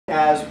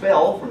Has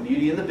Belle from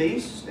Beauty and the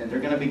Beast, and they're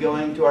going to be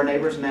going to our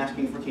neighbors and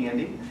asking for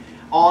candy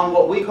on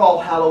what we call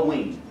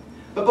Halloween.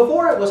 But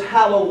before it was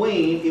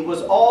Halloween, it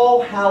was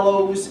All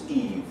Hallows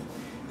Eve,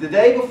 the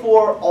day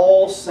before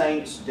All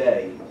Saints'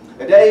 Day,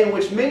 a day in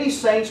which many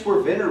saints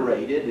were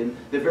venerated in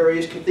the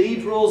various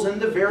cathedrals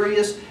and the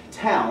various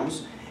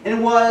towns. And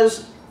it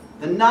was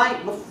the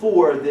night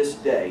before this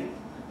day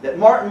that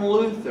Martin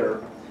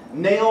Luther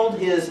nailed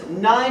his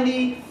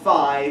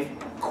 95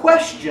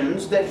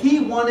 questions that he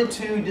wanted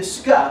to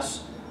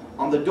discuss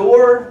on the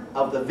door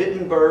of the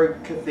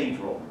Wittenberg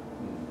Cathedral.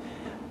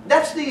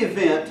 That's the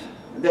event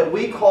that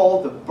we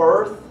call the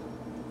birth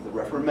of the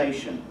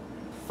Reformation.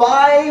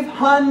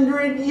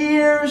 500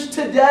 years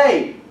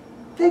today.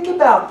 Think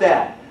about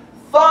that.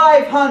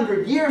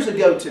 500 years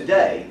ago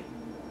today,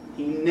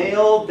 he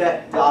nailed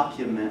that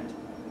document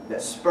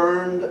that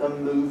spurned a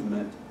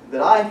movement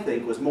that I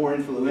think was more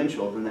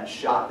influential than that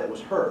shot that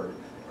was heard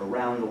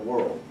around the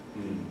world.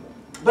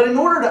 But in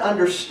order to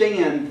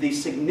understand the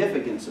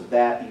significance of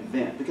that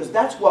event, because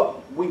that's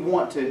what we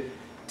want to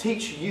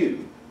teach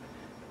you,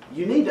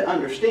 you need to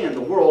understand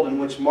the world in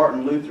which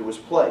Martin Luther was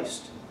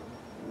placed.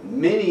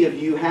 Many of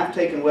you have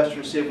taken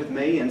Western Civ with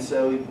me, and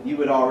so you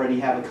would already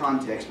have a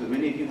context, but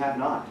many of you have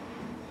not.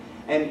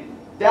 And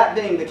that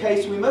being the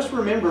case, we must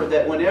remember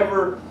that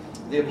whenever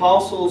the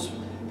apostles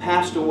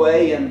passed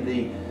away and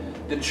the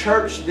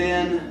church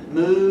then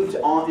moved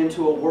on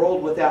into a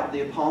world without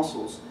the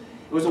apostles,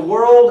 it was a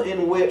world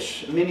in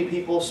which many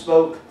people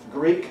spoke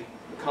Greek,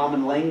 the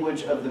common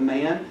language of the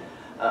man,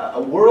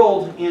 a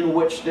world in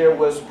which there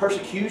was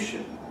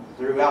persecution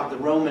throughout the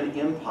Roman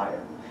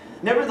Empire.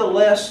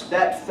 Nevertheless,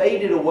 that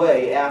faded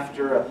away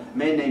after a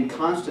man named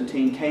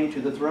Constantine came to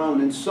the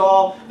throne and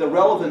saw the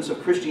relevance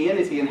of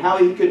Christianity and how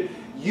he could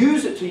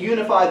use it to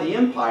unify the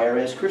empire,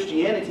 as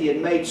Christianity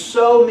had made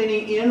so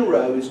many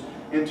inroads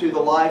into the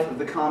life of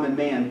the common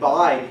man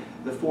by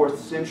the 4th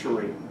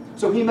century.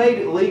 So he made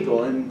it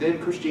legal, and then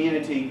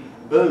Christianity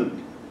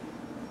boomed.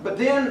 But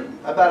then,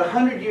 about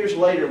 100 years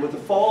later, with the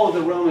fall of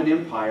the Roman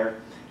Empire,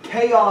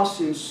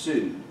 chaos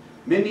ensued.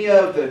 Many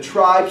of the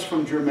tribes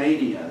from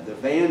Germania, the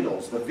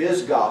Vandals, the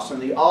Visigoths,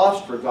 and the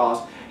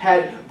Ostrogoths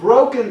had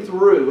broken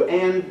through,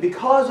 and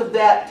because of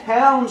that,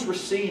 towns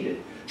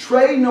receded.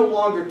 Trade no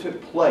longer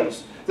took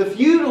place. The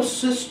feudal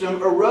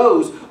system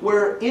arose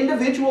where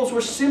individuals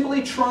were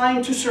simply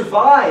trying to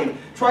survive,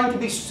 trying to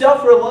be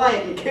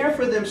self-reliant and care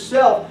for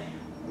themselves.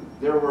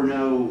 There were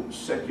no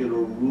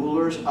secular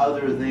rulers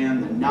other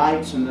than the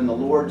knights and then the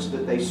lords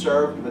that they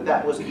served, but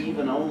that was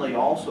even only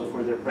also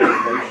for their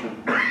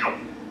preservation.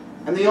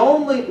 And the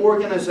only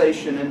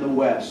organization in the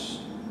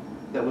West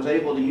that was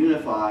able to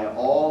unify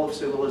all of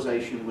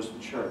civilization was the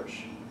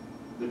church.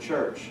 The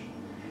church.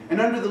 And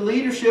under the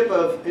leadership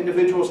of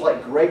individuals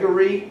like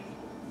Gregory,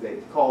 they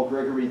called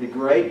Gregory the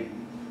Great,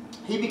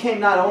 he became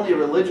not only a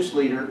religious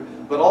leader,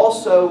 but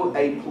also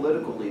a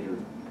political leader,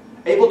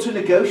 able to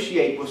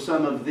negotiate with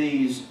some of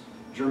these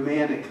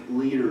Germanic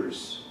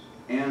leaders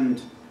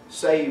and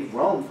save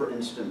Rome, for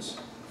instance,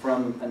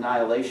 from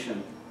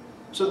annihilation.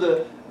 So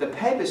the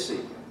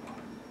papacy,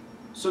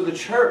 so the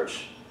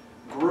church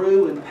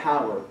grew in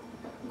power,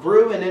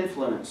 grew in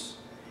influence.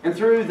 And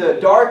through the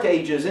Dark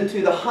Ages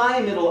into the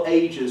High Middle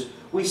Ages,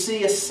 we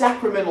see a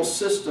sacramental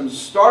system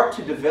start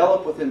to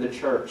develop within the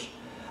church.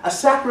 A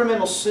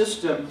sacramental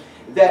system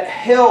that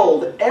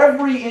held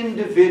every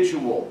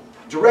individual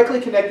directly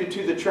connected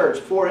to the church.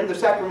 For in the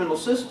sacramental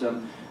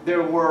system,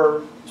 there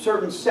were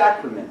certain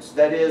sacraments.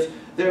 That is,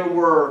 there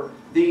were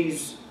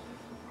these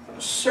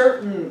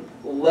certain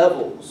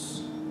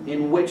levels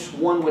in which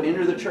one would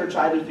enter the church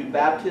either through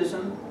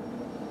baptism,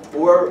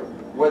 or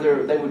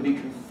whether they would be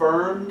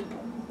confirmed,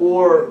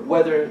 or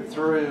whether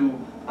through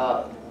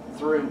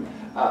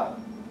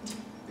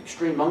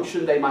extreme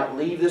unction they might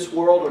leave this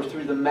world, or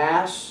through the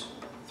Mass,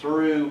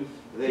 through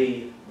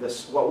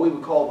what we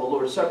would call the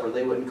Lord's Supper.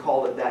 They wouldn't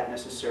call it that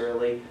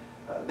necessarily.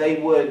 They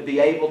would be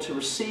able to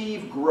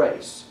receive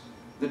grace.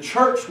 The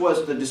church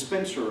was the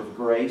dispenser of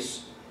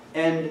grace,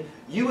 and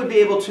you would be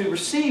able to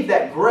receive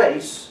that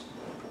grace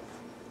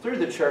through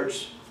the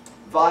church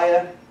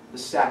via the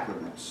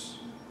sacraments,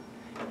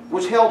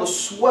 which held a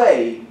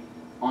sway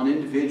on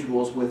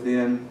individuals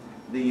within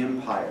the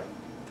empire.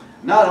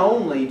 Not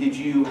only did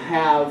you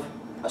have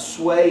a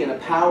sway and a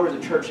power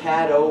the church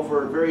had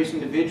over various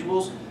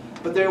individuals,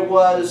 but there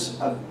was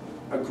a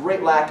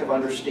great lack of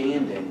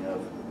understanding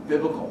of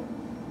biblical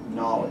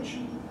knowledge.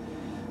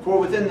 For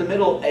within the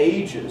Middle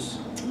Ages,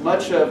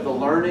 much of the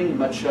learning,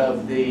 much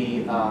of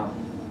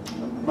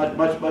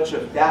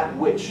that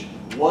which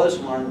was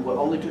learned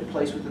only took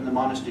place within the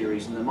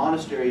monasteries, and the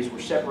monasteries were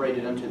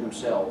separated unto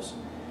themselves.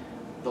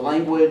 The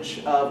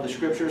language of the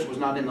Scriptures was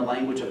not in the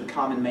language of the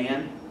common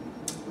man.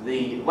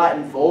 The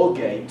Latin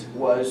Vulgate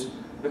was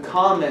the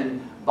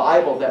common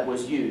Bible that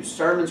was used.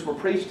 Sermons were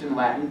preached in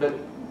Latin, but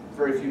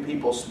very few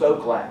people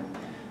spoke Latin.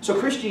 So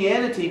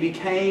Christianity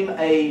became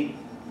a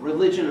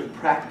religion of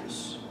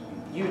practice.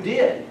 You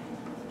did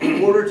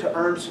in order to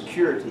earn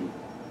security.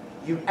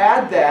 You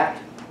add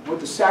that with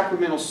the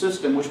sacramental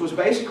system, which was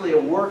basically a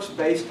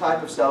works-based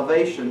type of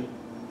salvation,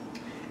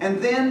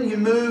 And then you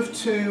move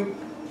to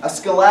a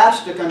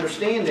scholastic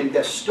understanding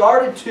that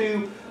started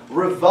to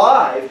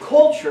revive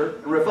culture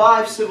and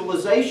revive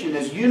civilization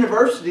as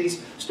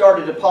universities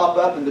started to pop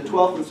up in the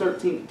 12th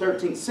and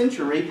 13th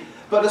century,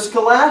 but a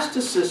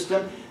scholastic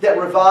system that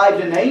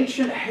revived an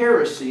ancient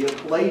heresy of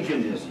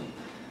Pelagianism,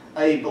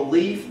 a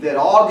belief that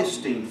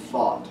Augustine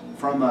fought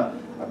from a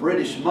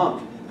British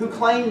monk who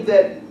claimed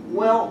that,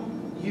 well,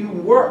 you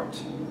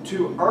worked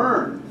to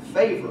earn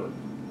favor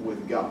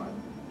with God.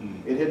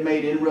 It had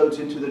made inroads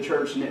into the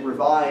church and it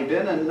revived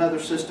in another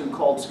system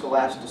called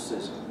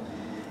scholasticism.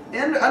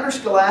 And under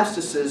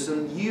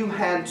scholasticism, you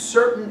had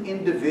certain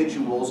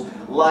individuals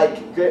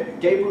like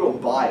Gabriel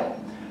Biel,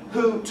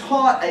 who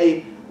taught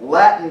a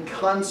Latin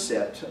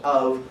concept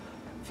of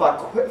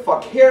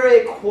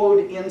facere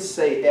quod in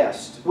se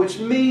est, which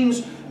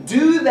means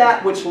do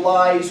that which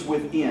lies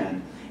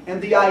within.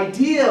 And the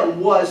idea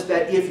was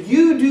that if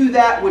you do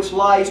that which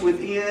lies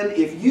within,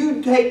 if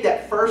you take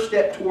that first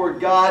step toward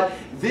God,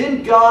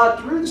 then God,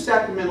 through the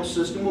sacramental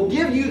system, will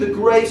give you the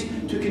grace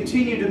to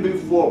continue to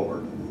move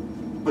forward.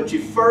 But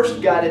you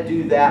first got to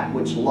do that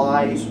which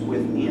lies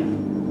within.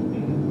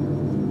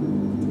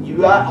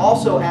 You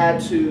also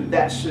add to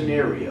that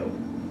scenario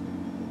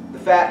the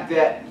fact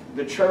that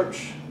the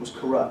church was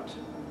corrupt.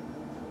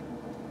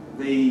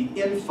 The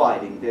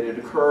infighting that had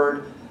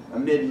occurred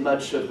amid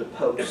much of the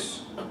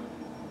popes.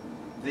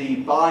 The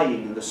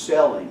buying and the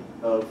selling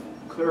of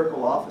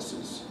clerical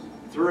offices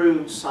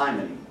through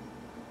simony.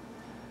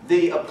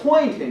 The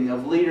appointing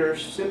of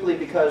leaders simply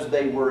because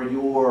they were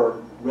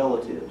your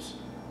relatives.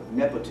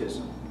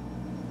 Nepotism.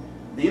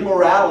 The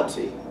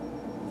immorality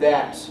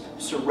that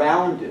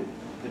surrounded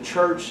the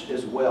church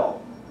as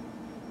well.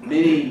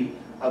 Many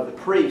of the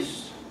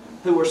priests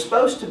who were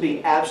supposed to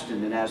be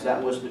abstinent, as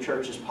that was the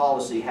church's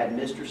policy, had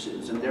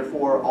mistresses and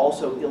therefore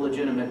also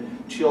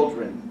illegitimate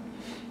children.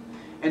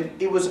 And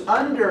it was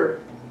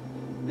under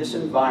this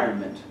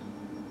environment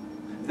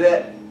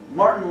that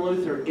Martin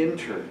Luther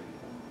entered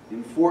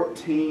in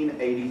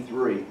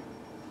 1483.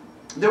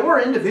 There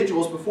were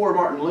individuals before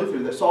Martin Luther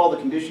that saw the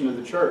condition of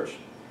the church.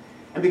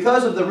 And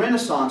because of the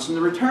Renaissance and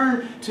the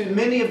return to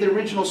many of the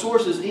original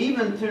sources,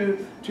 even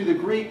to the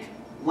Greek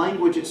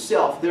language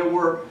itself, there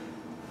were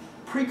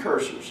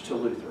precursors to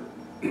Luther.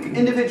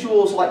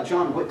 Individuals like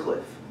John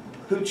Wycliffe,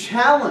 who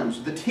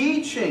challenged the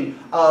teaching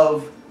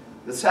of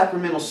the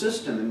sacramental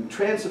system and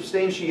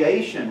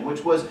transubstantiation,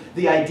 which was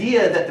the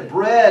idea that the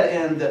bread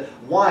and the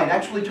wine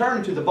actually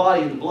turned to the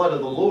body and the blood of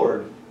the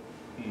Lord,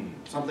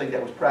 something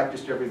that was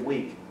practiced every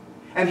week.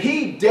 And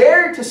he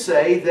dared to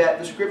say that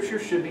the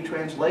Scriptures should be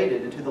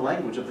translated into the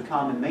language of the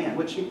common man,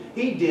 which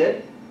he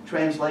did,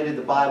 translated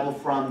the Bible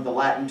from the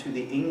Latin to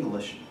the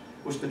English,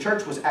 which the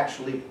church was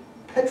actually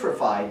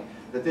petrified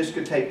that this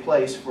could take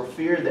place for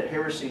fear that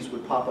heresies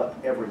would pop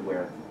up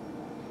everywhere.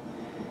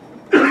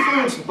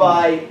 Influenced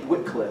by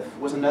Wycliffe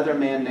was another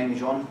man named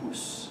John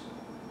Hus.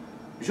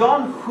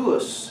 John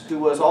Hus, who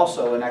was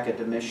also an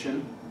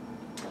academician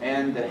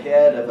and the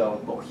head of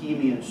a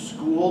Bohemian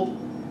school,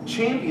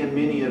 championed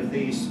many of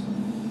these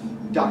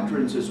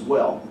doctrines as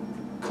well,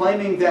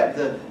 claiming that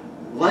the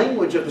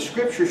language of the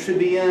Scripture should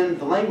be in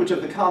the language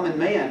of the common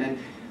man, and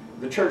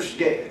the church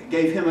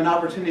gave him an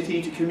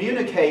opportunity to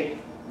communicate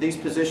these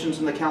positions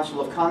in the Council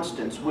of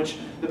Constance, which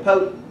the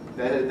Pope,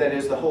 that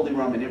is the Holy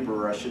Roman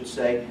Emperor, I should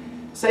say,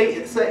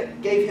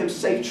 gave him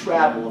safe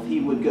travel if he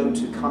would go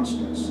to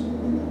Constance.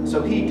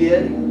 So he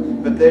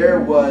did, but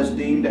there was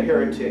deemed a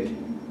heretic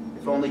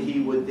if only he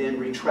would then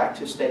retract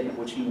his statement,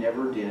 which he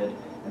never did,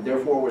 and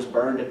therefore was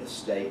burned at the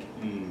stake.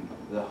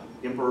 The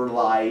emperor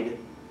lied.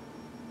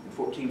 In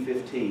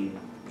 1415,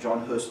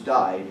 John Hus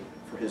died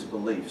for his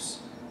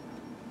beliefs.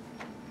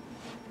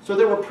 So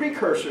there were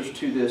precursors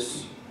to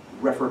this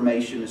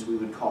Reformation, as we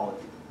would call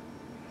it.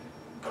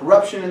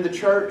 Corruption in the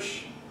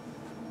church,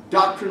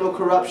 doctrinal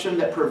corruption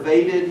that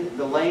pervaded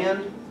the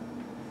land.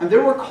 And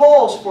there were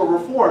calls for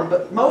reform,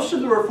 but most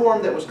of the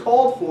reform that was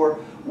called for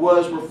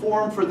was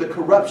reform for the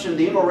corruption,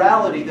 the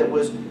immorality that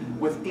was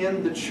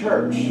within the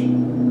church.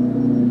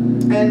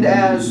 And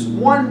as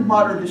one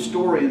modern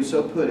historian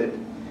so put it,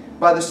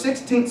 by the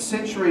 16th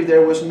century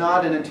there was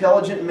not an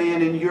intelligent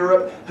man in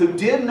Europe who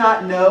did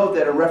not know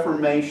that a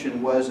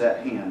Reformation was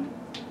at hand.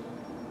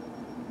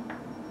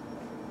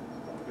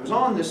 It was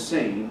on this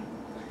scene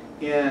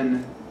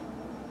in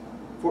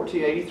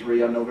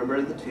 1483, on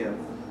November the 10th,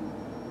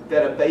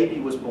 that a baby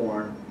was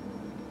born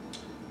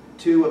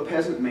to a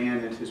peasant man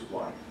and his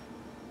wife.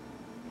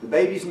 The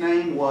baby's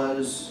name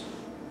was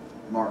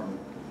Martin.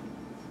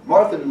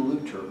 Martin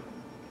Luther,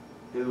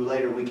 who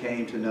later we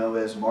came to know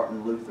as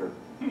Martin Luther,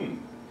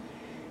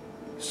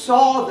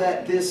 saw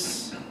that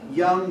this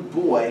young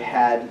boy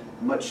had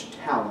much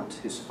talent,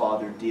 his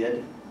father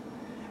did.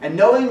 And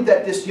knowing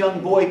that this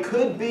young boy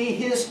could be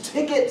his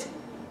ticket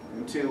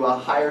into a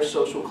higher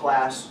social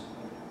class,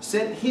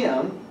 sent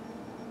him,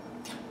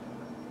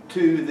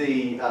 to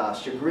the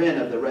chagrin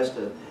of the rest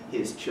of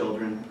his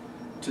children,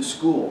 to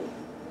school.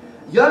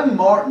 Young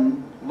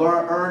Martin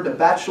earned a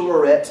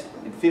baccalaureate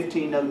in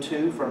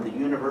 1502 from the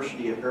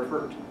University of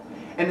Erfurt.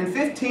 And in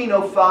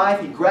 1505,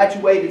 he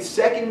graduated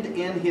second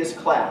in his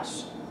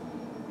class.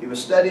 He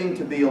was studying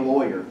to be a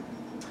lawyer.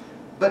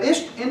 But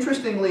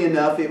interestingly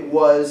enough, it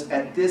was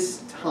at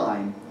this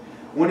time,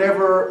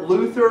 whenever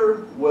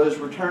Luther was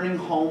returning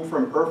home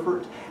from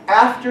Erfurt,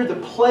 after the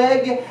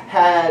plague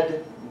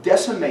had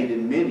decimated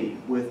many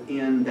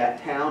within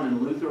that town,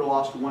 and Luther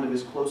lost one of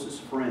his closest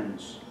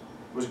friends,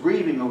 was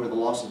grieving over the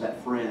loss of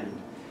that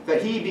friend,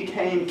 that he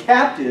became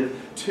captive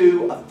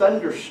to a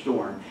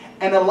thunderstorm.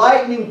 And a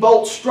lightning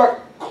bolt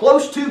struck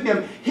close to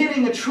him,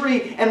 hitting a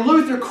tree, and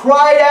Luther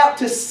cried out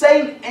to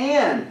Saint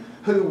Anne,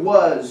 who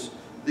was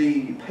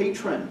the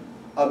patron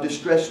of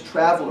distressed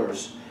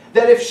travelers,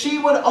 that if she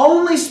would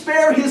only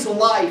spare his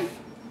life,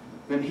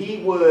 then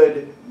he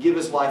would give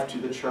his life to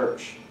the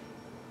church.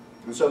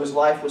 And so his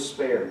life was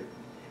spared.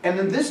 And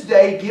in this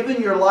day,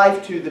 giving your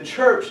life to the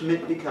church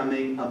meant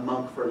becoming a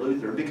monk for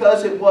Luther,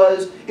 because it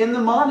was in the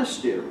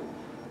monastery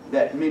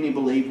that many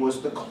believe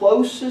was the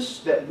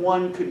closest that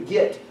one could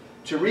get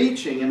to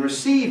reaching and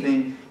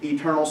receiving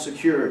eternal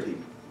security.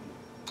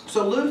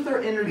 So Luther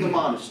entered the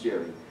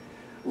monastery.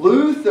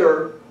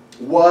 Luther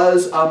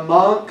was a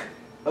monk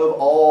of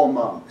all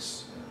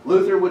monks.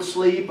 Luther would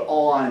sleep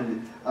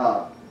on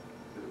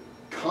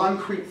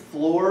concrete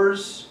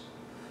floors.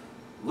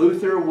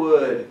 Luther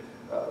would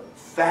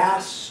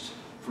fast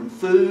from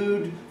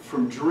food,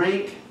 from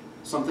drink,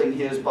 something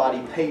his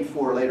body paid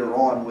for later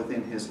on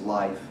within his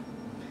life.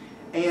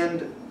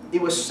 And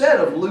it was said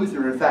of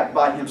Luther, in fact,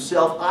 by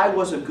himself, "I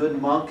was a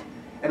good monk,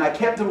 and I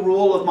kept the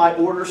rule of my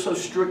order so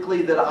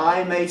strictly that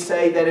I may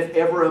say that if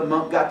ever a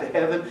monk got to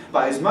heaven,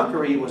 by his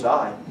monkery it was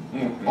I.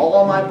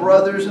 All my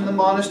brothers in the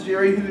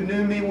monastery who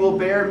knew me will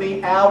bear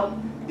me out.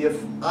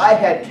 If I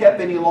had kept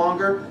any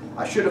longer,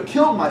 I should have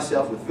killed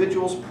myself with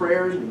vigils,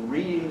 prayers, and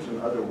readings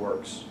and other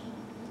works."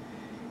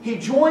 He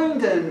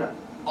joined an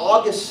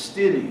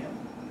Augustinian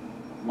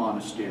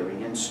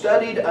monastery and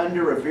studied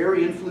under a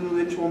very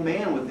influential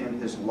man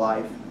within his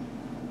life,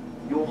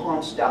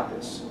 Johann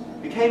Staupitz.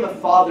 Became a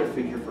father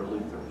figure for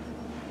Luther.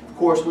 Of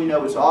course, we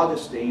know it's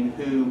Augustine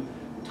who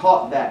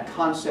taught that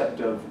concept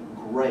of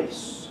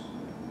grace,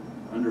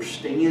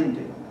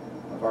 understanding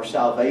of our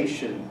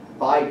salvation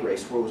by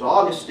grace. For it was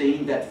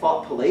Augustine that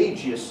fought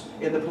Pelagius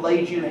in the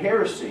Pelagian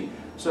heresy.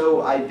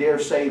 So I dare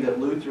say that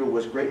Luther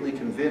was greatly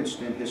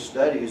convinced in his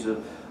studies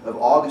of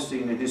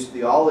Augustine and his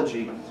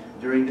theology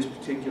during this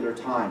particular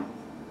time.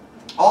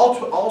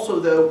 Also,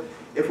 though,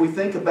 if we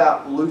think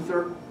about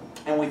Luther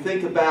and we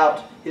think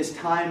about his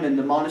time in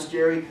the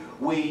monastery,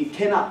 we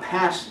cannot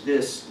pass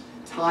this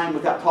time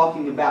without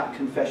talking about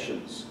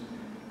confessions.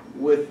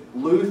 With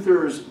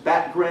Luther's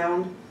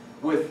background,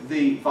 with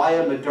the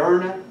Via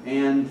Moderna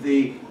and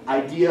the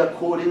idea,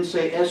 quote,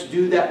 "se est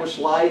do that which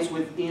lies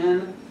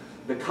within,"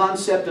 the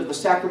concept of the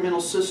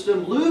sacramental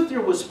system,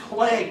 Luther was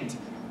plagued,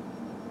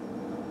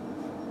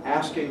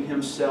 asking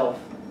himself,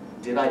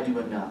 did I do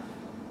enough?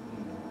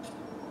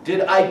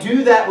 Did I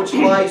do that which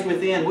lies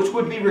within, which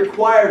would be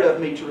required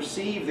of me to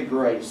receive the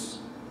grace?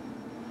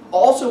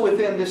 Also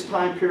within this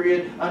time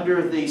period,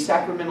 under the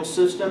sacramental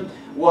system,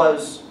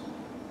 was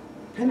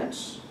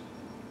penance.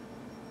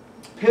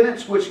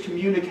 Penance which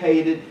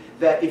communicated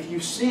that if you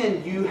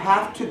sin, you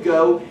have to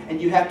go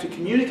and you have to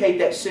communicate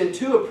that sin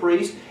to a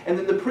priest, and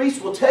then the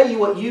priest will tell you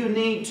what you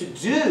need to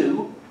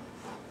do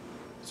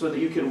so that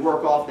you can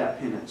work off that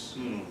penance.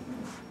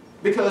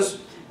 Because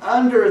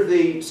under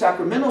the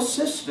sacramental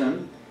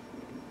system,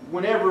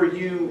 whenever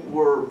you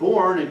were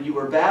born and you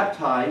were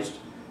baptized,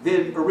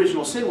 then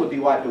original sin would be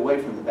wiped away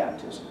from the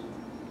baptism.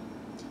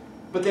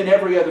 But then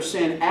every other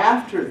sin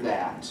after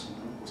that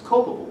was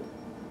culpable.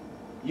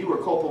 You were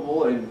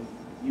culpable and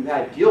you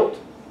had guilt.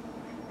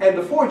 And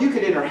before you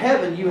could enter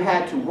heaven, you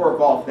had to work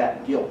off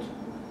that guilt.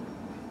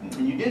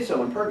 And you did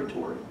so in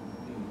purgatory.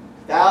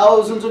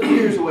 Thousands of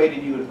years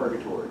awaited you in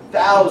purgatory.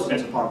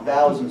 Thousands upon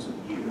thousands of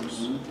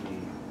years.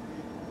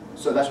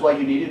 So that's why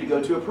you needed to go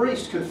to a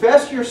priest.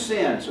 Confess your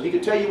sin so he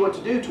could tell you what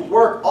to do to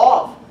work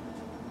off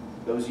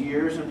those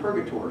years in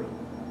purgatory.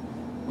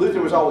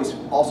 Luther was always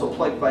also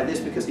plagued by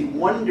this because he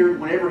wondered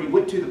whenever he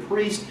went to the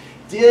priest,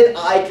 did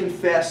I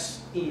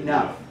confess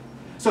enough?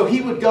 So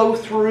he would go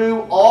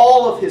through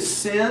all of his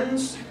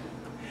sins.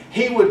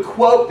 He would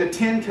quote the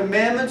 10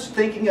 Commandments,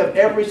 thinking of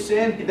every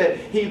sin that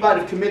he might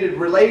have committed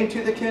relating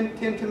to the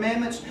 10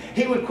 Commandments.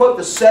 He would quote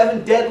the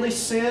 7 deadly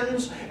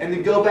sins and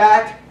then go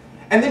back.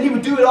 And then he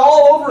would do it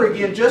all over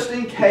again just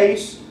in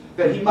case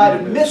that he might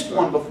have missed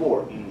one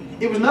before.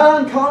 It was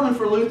not uncommon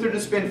for Luther to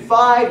spend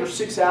 5 or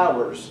 6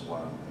 hours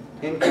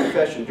in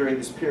confession during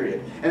this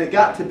period. And it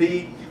got to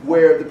be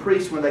where the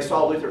priests, when they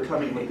saw Luther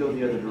coming, would go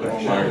the other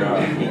direction. Oh my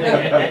God.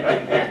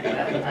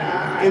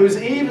 It was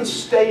even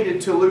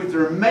stated to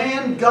Luther,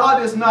 "Man,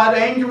 God is not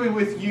angry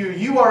with you.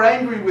 You are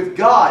angry with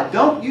God.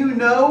 Don't you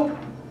know?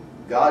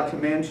 God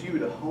commands you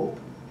to hope."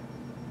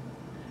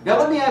 Now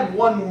let me add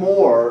one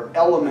more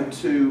element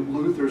to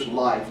Luther's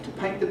life to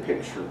paint the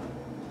picture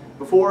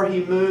before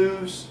he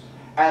moves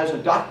as a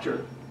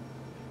doctor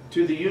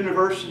to the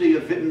University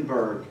of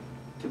Wittenberg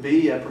to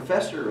be a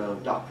professor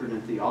of doctrine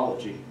and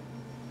theology.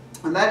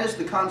 And that is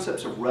the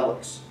concepts of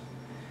relics.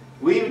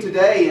 We even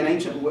today in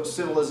ancient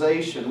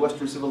civilization,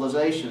 Western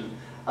civilization,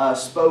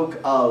 spoke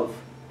of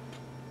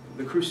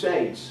the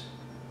Crusades.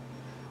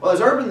 Well,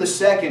 as Urban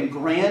II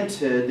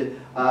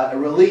granted a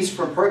release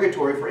from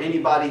purgatory for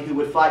anybody who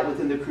would fight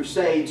within the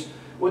Crusades,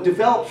 what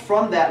developed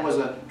from that was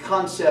a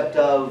concept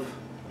of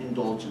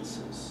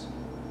indulgences,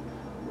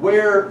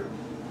 where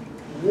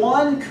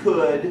one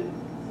could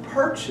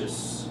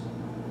purchase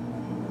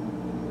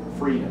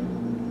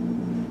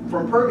freedom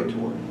from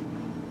purgatory,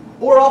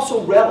 or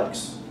also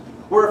relics,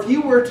 where if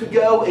you were to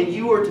go and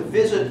you were to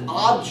visit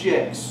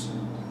objects,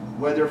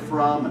 whether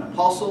from an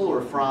apostle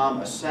or from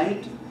a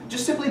saint,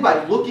 just simply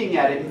by looking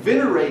at it and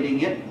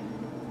venerating it,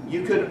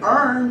 you could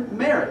earn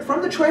merit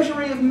from the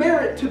treasury of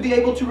merit to be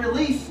able to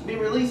be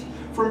released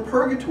from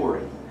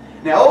purgatory.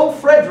 Now, old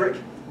Frederick,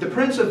 the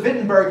Prince of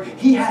Wittenberg,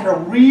 he had a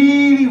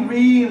really,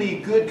 really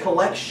good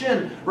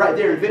collection right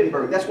there in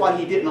Wittenberg. That's why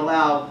he didn't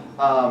allow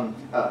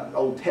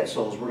old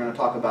Tetzel's, we're going to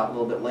talk about a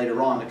little bit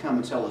later on, to come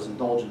and sell his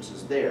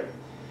indulgences there.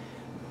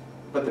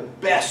 But the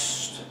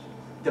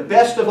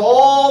best of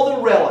all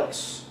the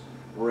relics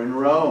were in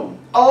Rome.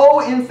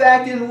 Oh, in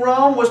fact, in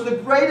Rome was the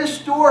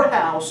greatest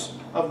storehouse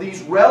of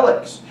these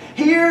relics.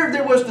 Here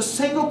there was the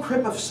single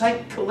crypt of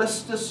St.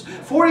 Callistus.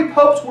 40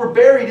 popes were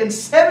buried and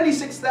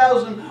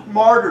 76,000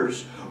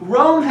 martyrs.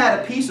 Rome had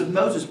a piece of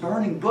Moses'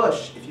 burning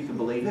bush, if you can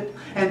believe it,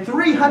 and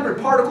 300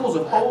 particles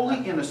of holy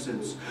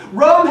innocence.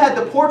 Rome had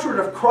the portrait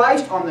of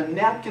Christ on the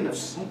napkin of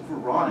St.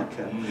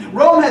 Veronica.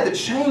 Rome had the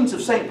chains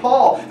of St.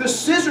 Paul, the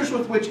scissors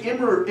with which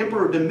Emperor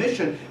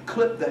Domitian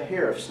clipped the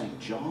hair of St.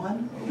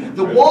 John.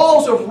 The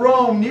walls of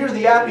Rome near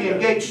the Appian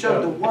Gate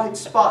showed the white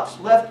spots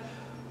left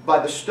by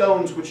the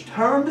stones which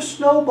turned to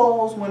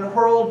snowballs when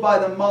hurled by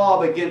the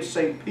mob against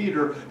St.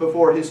 Peter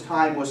before his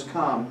time was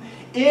come.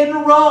 In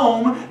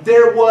Rome,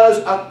 there was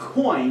a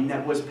coin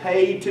that was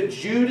paid to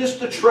Judas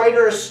the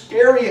traitor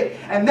Iscariot,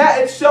 and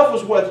that itself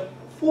was worth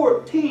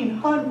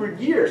 1,400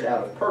 years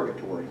out of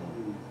purgatory.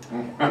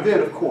 And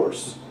then, of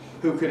course,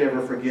 who could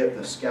ever forget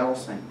the Scala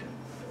Sancta?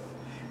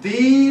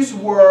 These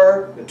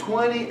were the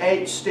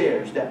 28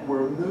 stairs that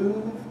were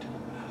moved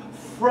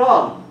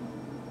from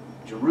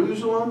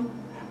Jerusalem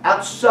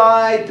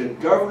outside the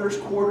governor's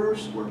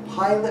quarters where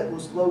Pilate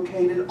was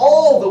located,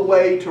 all the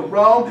way to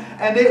Rome.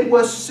 And it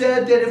was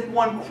said that if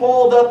one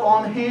crawled up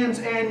on hands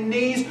and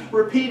knees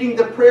repeating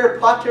the prayer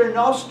Pater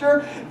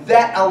Noster,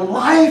 that a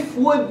life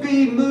would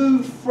be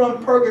moved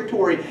from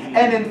purgatory.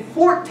 And in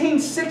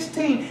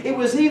 1416 it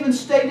was even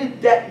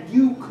stated that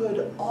you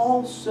could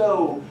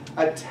also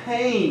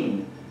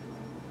attain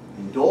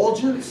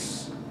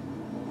indulgence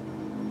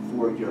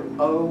for your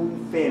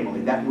own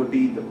family. That would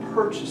be the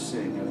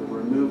purchasing of the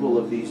removal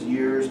of these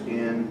years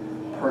in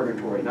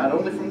purgatory. Not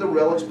only from the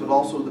relics, but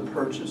also the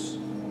purchase.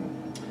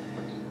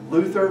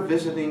 Luther,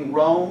 visiting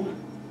Rome,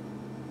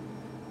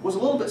 was a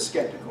little bit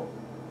skeptical.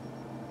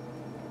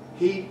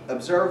 He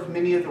observed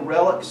many of the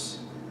relics.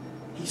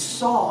 He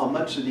saw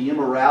much of the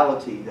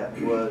immorality that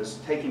was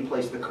taking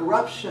place, the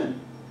corruption.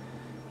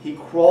 He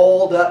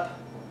crawled up,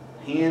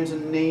 hands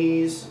and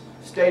knees,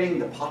 stating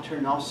the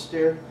Pater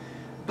Noster.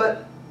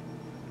 But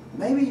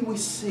maybe we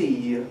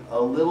see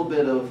a little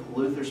bit of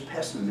Luther's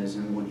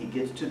pessimism when he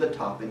gets to the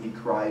top and he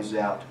cries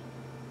out,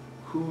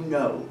 "Who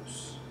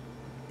knows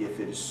if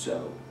it is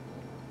so?"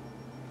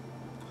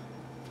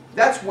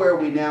 That's where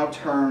we now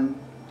turn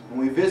and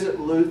we visit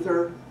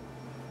Luther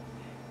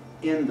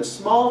in the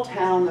small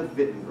town of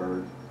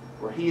Wittenberg,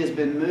 where he has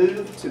been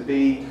moved to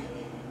be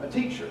a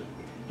teacher.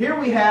 Here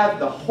we have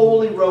the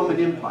Holy Roman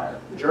Empire.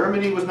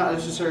 Germany was not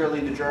necessarily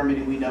the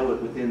Germany we know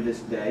it within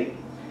this day.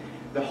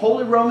 The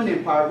Holy Roman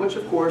Empire, which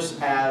of course,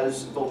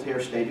 as Voltaire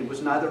stated,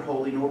 was neither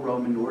holy nor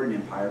Roman nor an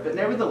empire, but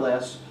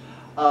nevertheless,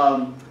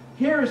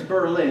 here is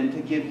Berlin to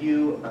give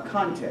you a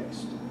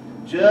context.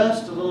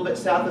 Just a little bit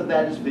south of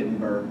that is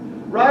Wittenberg.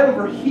 Right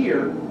over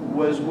here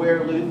was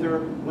where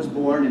Luther was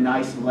born, in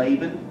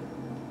Eisleben,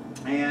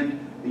 and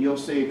you'll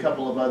see a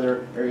couple of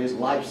other areas,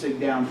 Leipzig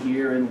down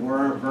here and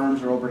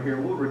Worms are over here.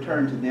 We'll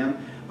return to them.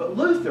 But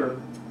Luther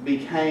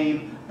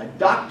became a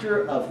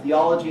doctor of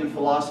theology and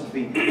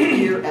philosophy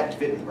here at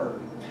Wittenberg.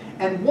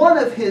 And one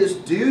of his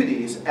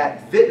duties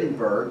at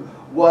Wittenberg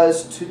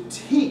was to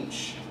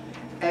teach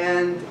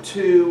and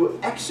to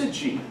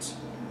exegete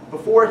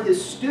before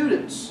his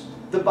students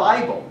the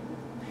Bible.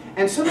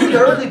 And some of the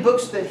early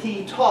books that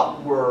he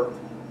taught were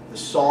the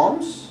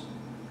Psalms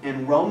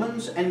and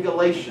Romans and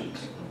Galatians.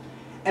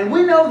 And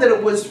we know that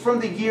it was from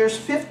the years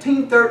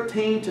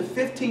 1513 to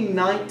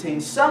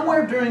 1519,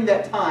 somewhere during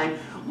that time,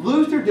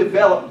 Luther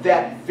developed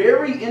that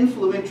very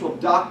influential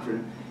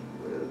doctrine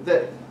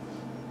that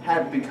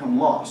had become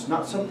lost.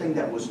 Not something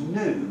that was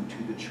new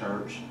to the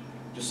church,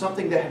 just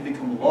something that had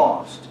become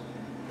lost.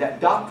 That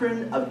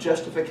doctrine of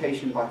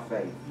justification by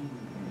faith.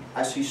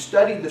 As he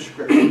studied the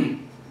Scripture,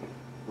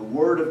 the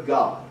Word of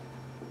God,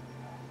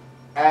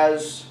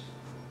 as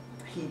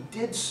he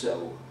did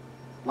so,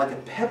 like a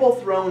pebble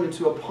thrown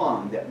into a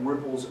pond that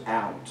ripples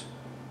out,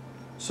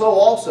 so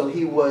also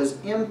he was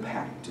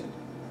impacted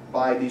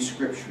by these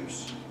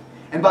Scriptures.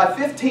 And by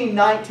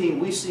 1519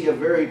 we see a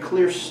very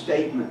clear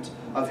statement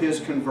of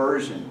his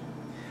conversion.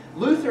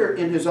 Luther,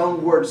 in his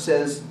own words,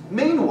 says,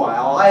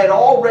 "Meanwhile, I had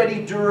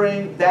already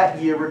during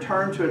that year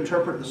returned to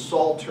interpret the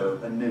Psalter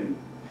anew.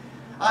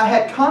 I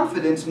had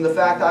confidence in the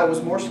fact I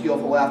was more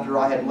skillful after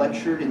I had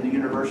lectured in the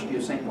University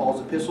of St.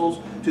 Paul's epistles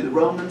to the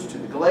Romans, to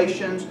the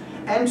Galatians,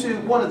 and to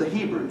one of the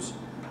Hebrews.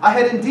 I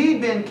had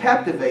indeed been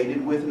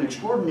captivated with an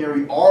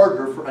extraordinary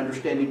ardor for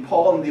understanding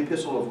Paul and the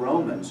epistle of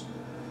Romans.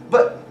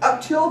 But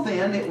up till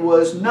then, it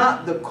was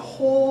not the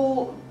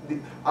cold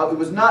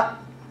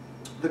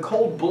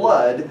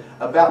blood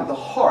about the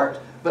heart,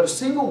 but a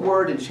single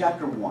word in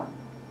chapter 1.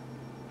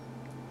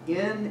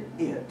 In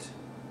it,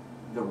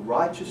 the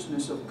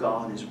righteousness of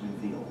God is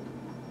revealed,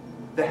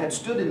 that had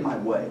stood in my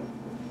way.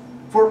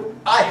 For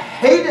I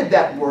hated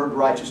that word,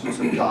 righteousness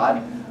of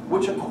God,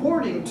 which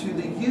according to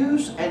the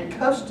use and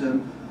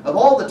custom of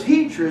all the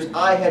teachers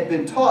I had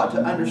been taught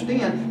to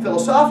understand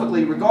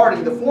philosophically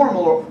regarding the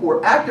formal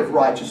or active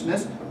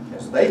righteousness,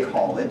 as they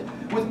call it,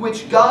 with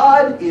which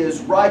God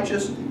is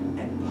righteous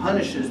and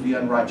punishes the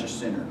unrighteous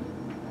sinner.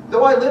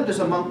 Though I lived as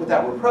a monk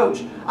without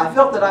reproach, I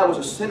felt that I was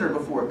a sinner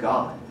before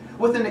God,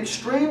 with an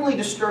extremely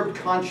disturbed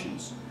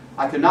conscience.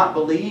 I could not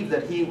believe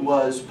that He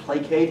was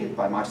placated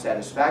by my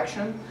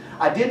satisfaction.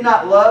 I did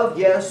not love,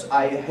 yes,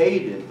 I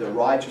hated the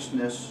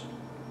righteousness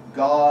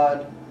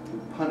God who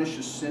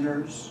punishes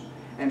sinners.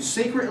 And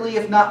secretly,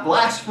 if not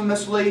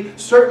blasphemously,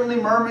 certainly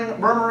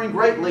murmuring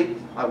greatly,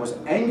 I was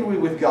angry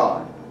with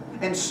God,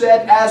 and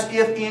said, as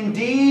if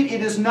indeed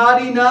it is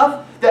not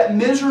enough that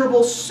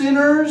miserable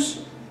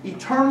sinners,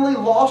 eternally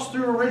lost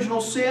through original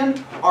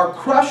sin, are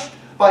crushed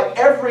by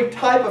every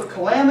type of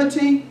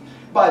calamity,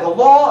 by the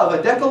law of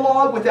a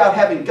decalogue, without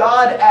having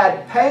God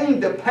add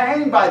pain to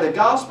pain by the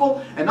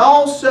gospel, and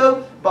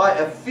also by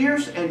a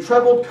fierce and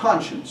troubled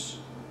conscience.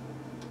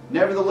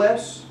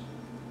 Nevertheless,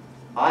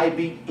 I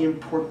beat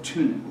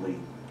importunately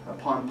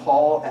upon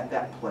Paul at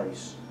that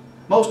place,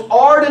 most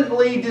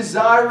ardently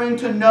desiring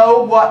to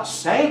know what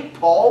St.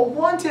 Paul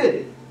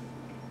wanted.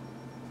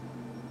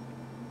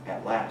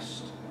 At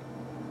last,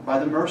 by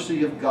the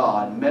mercy of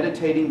God,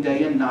 meditating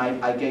day and night,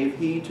 I gave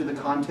heed to the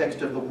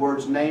context of the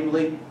words,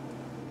 namely,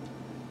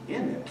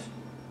 in it,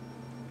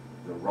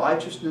 the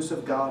righteousness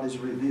of God is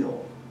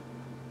revealed,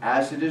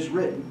 as it is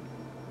written,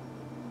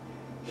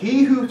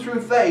 he who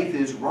through faith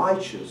is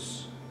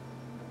righteous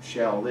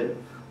shall live.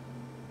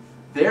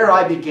 There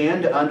I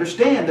began to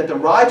understand that the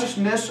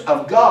righteousness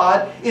of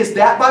God is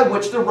that by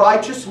which the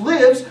righteous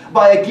lives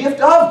by a gift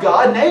of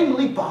God,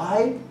 namely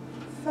by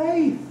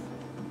faith.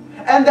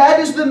 And that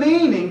is the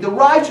meaning. The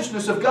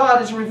righteousness of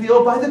God is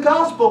revealed by the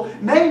gospel,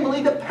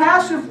 namely the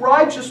passive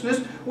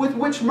righteousness with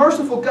which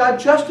merciful God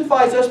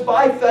justifies us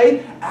by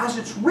faith, as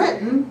it's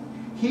written,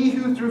 he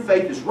who through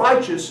faith is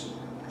righteous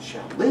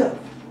shall live.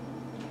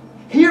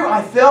 Here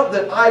I felt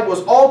that I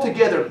was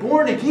altogether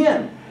born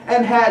again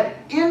and had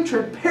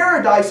entered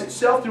paradise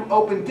itself through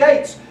open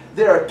gates.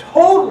 There a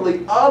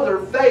totally other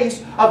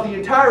face of the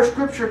entire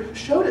Scripture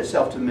showed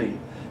itself to me.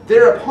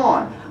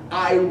 Thereupon,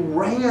 I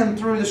ran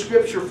through the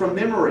Scripture from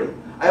memory.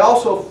 I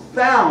also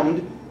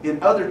found,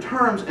 in other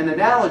terms, an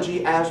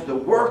analogy as the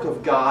work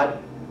of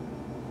God.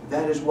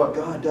 That is what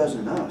God does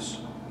in us.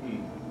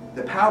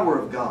 The power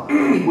of God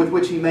with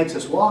which He makes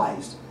us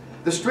wise.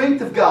 The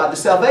strength of God, the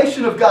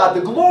salvation of God,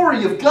 the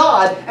glory of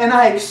God. And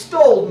I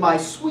extolled my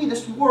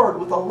sweetest word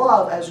with a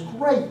love as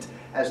great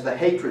as the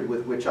hatred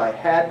with which I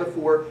had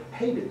before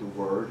hated the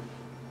word,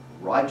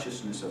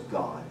 righteousness of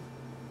God.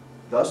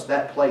 Thus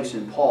that place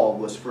in Paul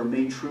was for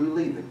me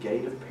truly the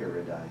gate of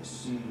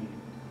paradise.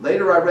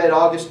 Later I read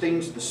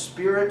Augustine's The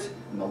Spirit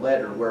in the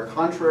letter, where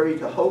contrary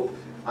to hope,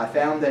 I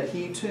found that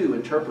he too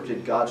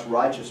interpreted God's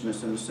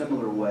righteousness in a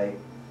similar way,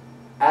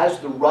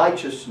 as the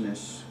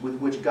righteousness with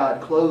which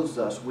God clothes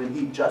us when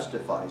He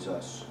justifies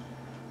us.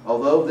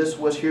 Although this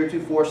was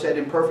heretofore said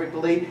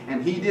imperfectly,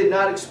 and he did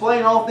not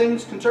explain all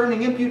things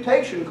concerning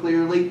imputation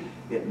clearly,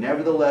 it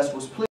nevertheless was pleasing